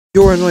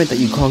You're annoyed that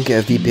you can't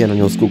get a VPN on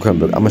your school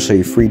Chromebook. I'm going to show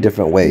you 3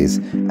 different ways.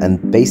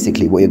 And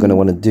basically what you're going to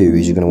want to do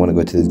is you're going to want to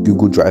go to the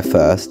Google Drive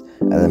first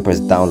and then press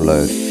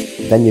download.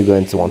 Then you're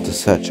going to want to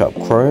search up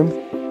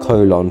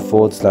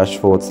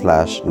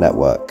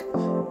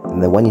Chrome://network.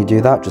 And then when you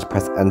do that, just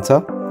press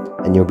enter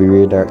and you'll be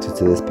redirected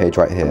to this page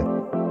right here.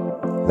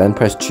 Then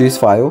press choose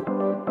file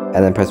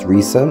and then press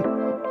recent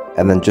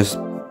and then just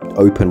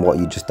open what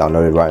you just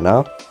downloaded right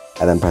now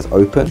and then press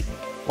open.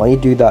 When you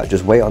do that,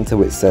 just wait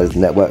until it says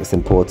networks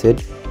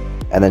imported.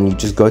 And then you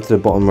just go to the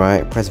bottom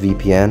right, press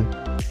VPN,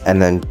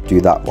 and then do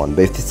that one.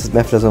 But if this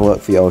method doesn't work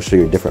for you, I'll show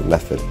you a different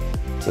method.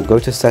 So go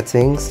to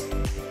settings,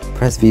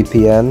 press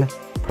VPN,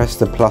 press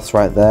the plus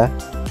right there,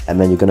 and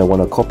then you're going to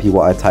want to copy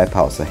what I type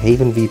out. So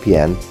Haven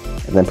VPN,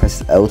 and then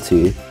press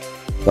L2.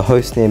 The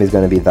host name is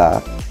going to be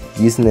that,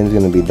 username is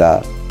going to be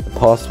that, the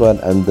password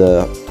and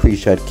the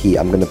pre-shared key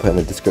I'm going to put in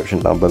the description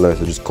down below.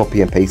 So just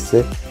copy and paste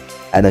it,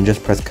 and then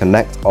just press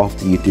connect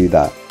after you do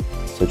that.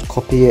 So just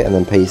copy it and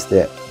then paste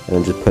it, and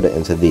then just put it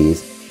into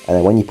these, and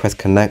then when you press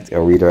connect,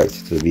 it'll redirect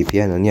you to the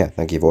VPN. And yeah,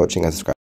 thank you for watching and subscribe.